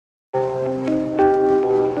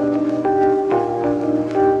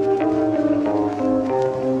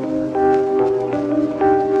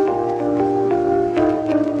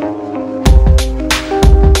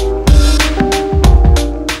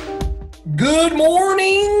Good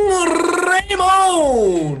morning,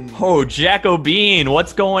 Raymond. Oh, Jacko Bean,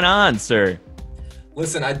 what's going on, sir?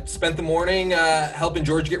 Listen, I spent the morning helping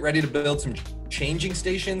George get ready to build some changing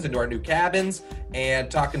stations into our new cabins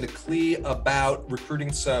and talking to Clee about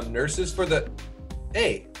recruiting some nurses for the...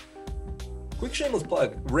 Hey, quick shameless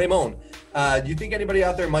plug. Raymond, do you think anybody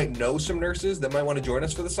out there might know some nurses that might want to join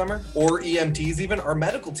us for the summer? Or EMTs even? Our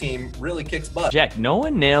medical team really kicks butt. Jack, no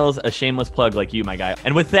one nails a shameless plug like you, my guy.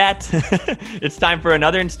 And with that, it's time for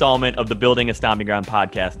another installment of the Building a Stomping Ground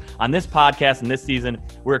podcast. On this podcast and this season,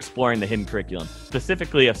 we're exploring the hidden curriculum,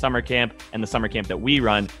 specifically a summer camp and the summer camp that we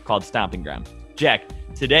run called Stomping Ground. Jack,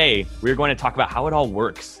 today we're going to talk about how it all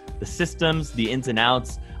works, the systems, the ins and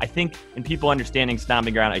outs. I think in people understanding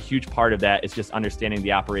Stomping Ground, a huge part of that is just understanding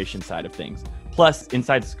the operation side of things. Plus,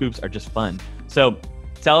 inside scoops are just fun. So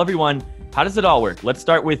tell everyone, how does it all work? Let's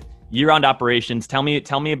start with year-round operations. Tell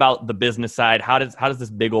me about the business side. How does this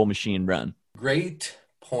big old machine run? Great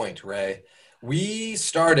point, Ray. We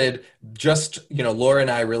started just, Laura and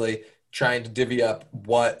I really trying to divvy up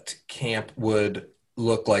what camp would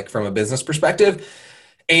look like from a business perspective.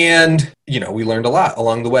 And, we learned a lot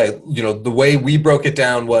along the way. The way we broke it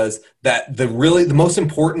down was that the most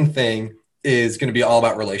important thing is going to be all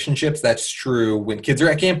about relationships. That's true when kids are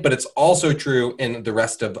at camp, but it's also true in the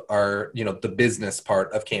rest of our, the business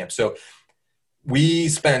part of camp. So we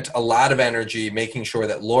spent a lot of energy making sure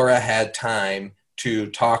that Laura had time to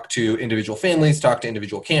talk to individual families, talk to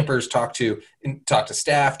individual campers, talk to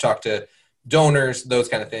staff, talk to donors, those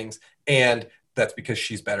kind of things. And that's because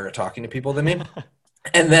she's better at talking to people than me.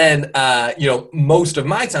 And then, most of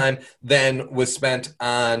my time then was spent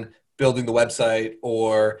on building the website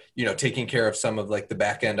or, taking care of some of like the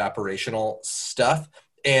back end operational stuff.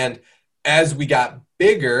 And as we got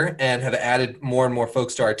bigger and have added more and more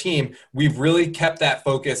folks to our team, we've really kept that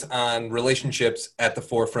focus on relationships at the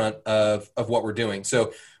forefront of what we're doing.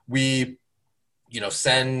 So we,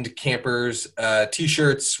 send campers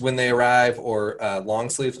T-shirts when they arrive or long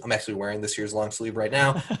sleeves. I'm actually wearing this year's long sleeve right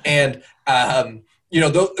now. And,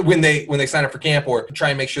 when they sign up for camp, or try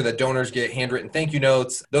and make sure that donors get handwritten thank you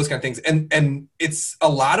notes, those kind of things. And it's a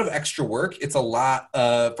lot of extra work. It's a lot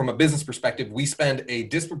from a business perspective. We spend a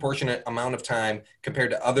disproportionate amount of time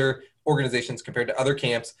compared to other organizations, compared to other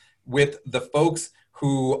camps, with the folks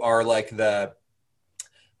who are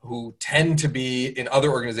who tend to be in other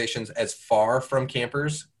organizations as far from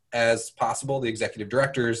campers as possible, the executive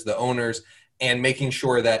directors, the owners, and making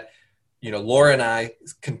sure that Laura and I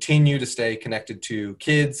continue to stay connected to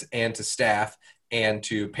kids and to staff and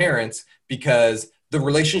to parents, because the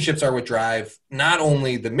relationships are what drive not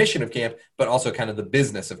only the mission of camp, but also kind of the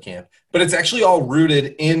business of camp. But it's actually all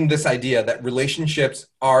rooted in this idea that relationships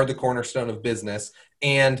are the cornerstone of business,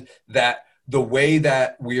 and that the way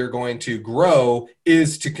that we are going to grow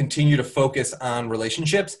is to continue to focus on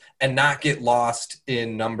relationships and not get lost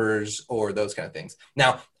in numbers or those kind of things.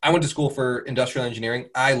 Now, I went to school for industrial engineering.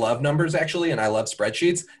 I love numbers, actually, and I love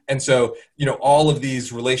spreadsheets. And so, all of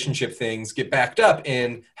these relationship things get backed up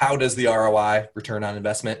in how does the ROI, return on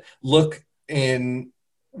investment, look in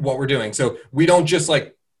what we're doing. So we don't just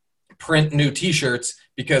print new T-shirts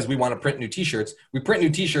because we want to print new T-shirts. We print new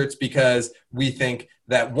T-shirts because we think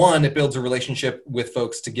that, one, it builds a relationship with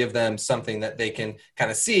folks to give them something that they can kind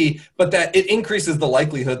of see, but that it increases the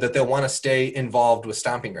likelihood that they'll want to stay involved with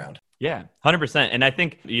Stomping Ground. Yeah, 100%. And I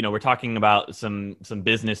think, we're talking about some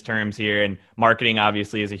business terms here, and marketing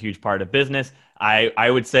obviously is a huge part of business. I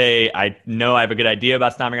would say, I know I have a good idea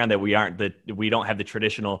about Stomping Ground, that we don't have the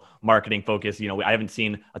traditional marketing focus. I haven't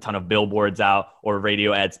seen a ton of billboards out or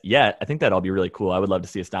radio ads yet. I think that'd all be really cool. I would love to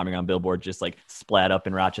see a Stomping Ground billboard just splat up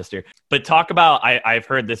in Rochester. But talk about, I've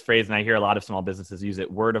heard this phrase, and I hear a lot of small businesses use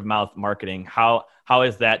it, word of mouth marketing. How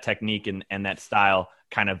is that technique and that style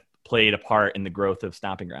kind of played a part in the growth of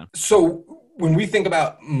Stomping Ground? So when we think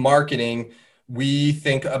about marketing, we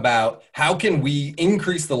think about how can we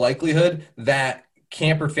increase the likelihood that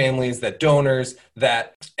camper families, that donors,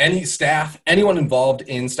 that any staff, anyone involved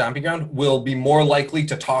in Stomping Ground will be more likely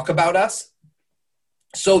to talk about us,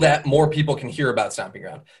 so that more people can hear about Stomping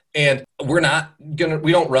Ground. And we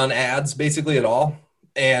don't run ads basically at all.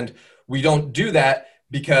 And we don't do that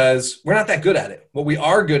because we're not that good at it. What we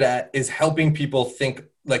are good at is helping people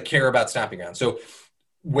care about Stomping Ground. So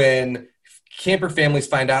when camper families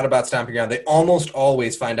find out about Stomping Ground, they almost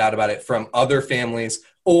always find out about it from other families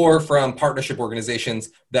or from partnership organizations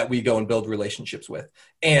that we go and build relationships with.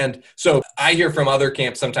 And so I hear from other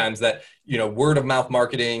camps sometimes that, word of mouth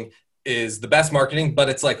marketing is the best marketing, but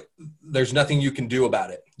it's there's nothing you can do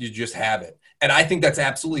about it. You just have it. And I think that's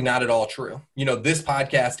absolutely not at all true. This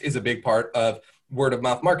podcast is a big part of word of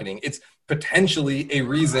mouth marketing. It's potentially a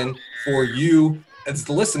reason for you as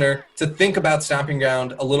the listener to think about Stomping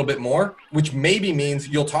Ground a little bit more, which maybe means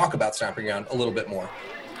you'll talk about Stomping Ground a little bit more.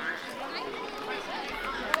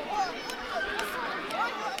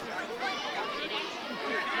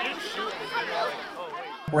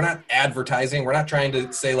 We're not advertising. We're not trying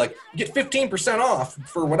to say like, get 15% off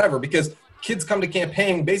for whatever, because kids come to camp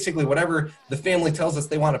paying basically whatever the family tells us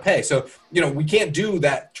they want to pay. So, we can't do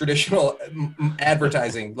that traditional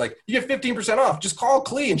advertising. Like, you get 15% off, just call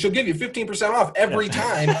Clee and she'll give you 15% off every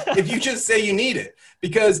time if you just say you need it,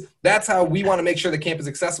 because that's how we want to make sure the camp is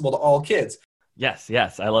accessible to all kids. Yes.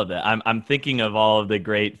 I love that. I'm thinking of all of the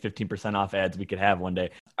great 15% off ads we could have one day.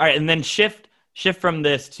 All right. And then shift from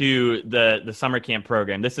this to the summer camp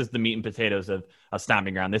program. This is the meat and potatoes of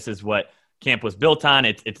Stomping Ground. This is what camp was built on.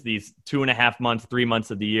 It's these 2.5 months, 3 months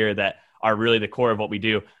of the year that are really the core of what we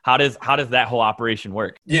do. How does that whole operation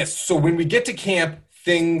work? Yes. So when we get to camp,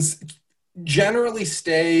 things generally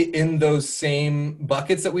stay in those same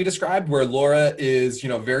buckets that we described, where Laura is,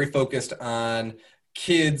 very focused on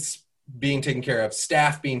kids being taken care of,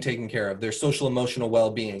 staff being taken care of, their social emotional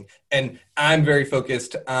well-being. And I'm very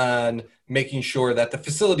focused on making sure that the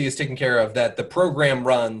facility is taken care of, that the program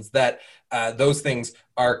runs, that those things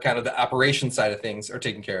are kind of the operation side of things are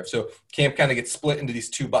taken care of. So camp kind of gets split into these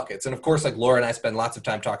two buckets. And of course, like Laura and I spend lots of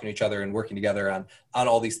time talking to each other and working together on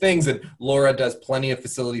all these things. And Laura does plenty of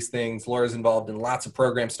facilities things. Laura's involved in lots of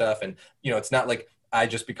program stuff. And, it's not like I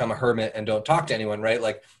just become a hermit and don't talk to anyone, right?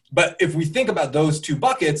 But if we think about those two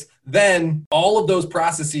buckets, then all of those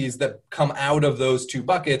processes that come out of those two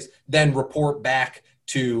buckets then report back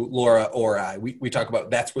to Laura or I. We talk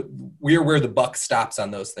about we're where the buck stops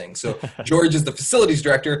on those things. So George is the facilities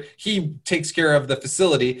director. He takes care of the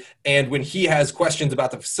facility. And when he has questions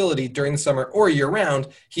about the facility during the summer or year round,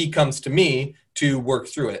 he comes to me to work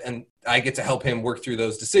through it. And I get to help him work through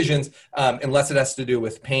those decisions, unless it has to do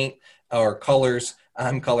with paint or colors.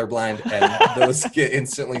 I'm colorblind, and those get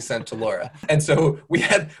instantly sent to Laura. And so we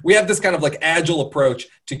have this kind of like agile approach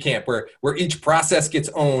to camp where each process gets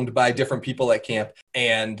owned by different people at camp,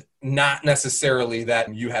 and not necessarily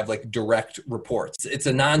that you have like direct reports. It's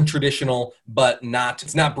a non-traditional, but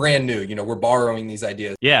it's not brand new. We're borrowing these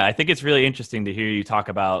ideas. Yeah, I think it's really interesting to hear you talk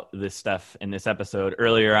about this stuff in this episode.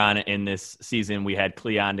 Earlier on in this season, we had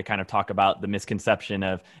Cleon to kind of talk about the misconception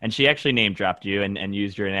of, and she actually name dropped you and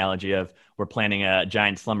used your analogy of, we're planning a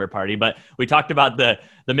giant slumber party. But we talked about the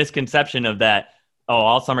misconception of that,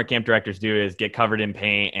 all summer camp directors do is get covered in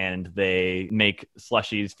paint and they make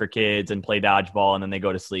slushies for kids and play dodgeball and then they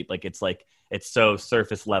go to sleep. It's so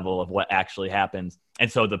surface level of what actually happens.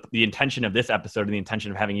 And so the intention of this episode and the intention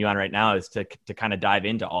of having you on right now is to kind of dive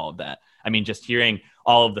into all of that. I mean, just hearing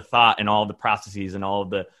all of the thought and all of the processes and all of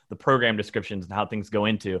the program descriptions and how things go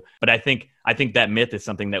into. But I think that myth is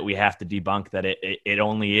something that we have to debunk, that it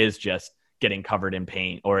only is just getting covered in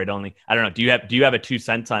paint, or I don't know. Do you have a 2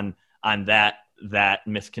 cents on that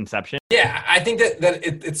misconception? Yeah, I think that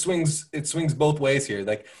it swings both ways here.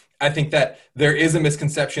 Like, I think that there is a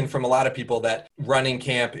misconception from a lot of people that running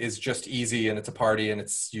camp is just easy and it's a party and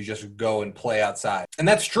you just go and play outside. And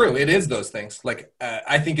that's true. It is those things. Like,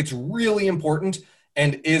 I think it's really important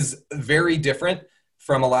and is very different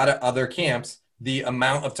from a lot of other camps, the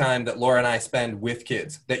amount of time that Laura and I spend with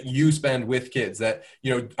kids, that you spend with kids, that,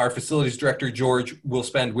 our facilities director, George, will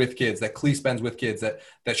spend with kids, that Clee spends with kids, that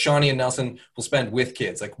Shawnee and Nelson will spend with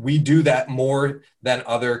kids. Like, we do that more than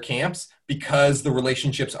other camps because the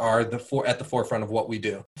relationships are at the forefront of what we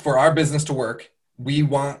do. For our business to work, we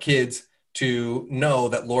want kids to know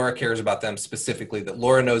that Laura cares about them specifically, that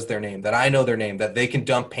Laura knows their name, that I know their name, that they can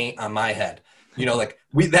dump paint on my head.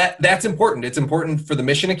 That's important. It's important for the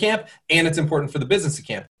mission of camp, and it's important for the business of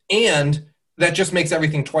camp. And that just makes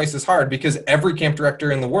everything twice as hard, because every camp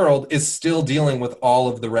director in the world is still dealing with all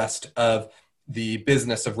of the rest of the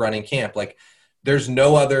business of running camp. Like, there's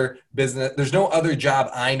no other job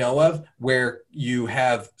I know of where you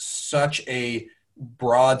have such a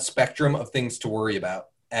broad spectrum of things to worry about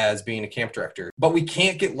as being a camp director. But we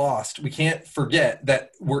can't get lost. We can't forget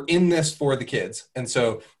that we're in this for the kids. And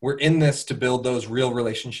so we're in this to build those real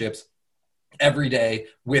relationships every day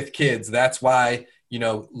with kids. That's why,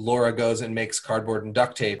 Laura goes and makes cardboard and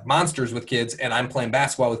duct tape monsters with kids, and I'm playing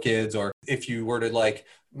basketball with kids. Or if you were to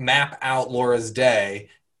map out Laura's day,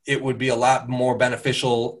 it would be a lot more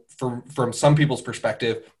beneficial from some people's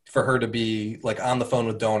perspective for her to be on the phone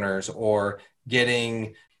with donors or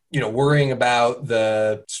getting, worrying about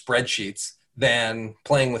the spreadsheets than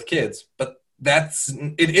playing with kids. But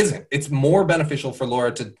it isn't. It's more beneficial for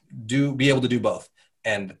Laura to be able to do both.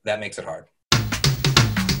 And that makes it hard.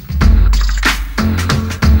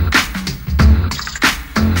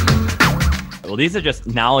 Well, these are just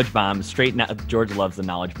knowledge bombs. Straight. George loves the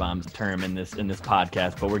knowledge bombs term in this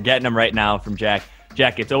podcast, but we're getting them right now from Jack.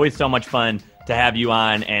 Jack, it's always so much fun to have you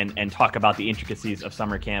on and talk about the intricacies of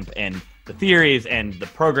summer camp and the theories and the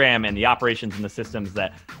program and the operations and the systems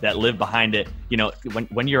that live behind it. You know,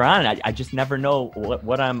 when you're on, I just never know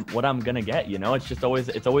what I'm gonna get. You know, it's always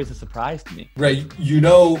a surprise to me. Right. You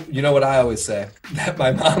know what I always say, that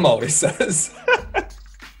my mom always says.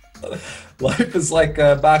 Life is like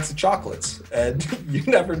a box of chocolates, and you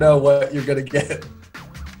never know what you're gonna get.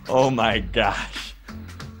 Oh my gosh.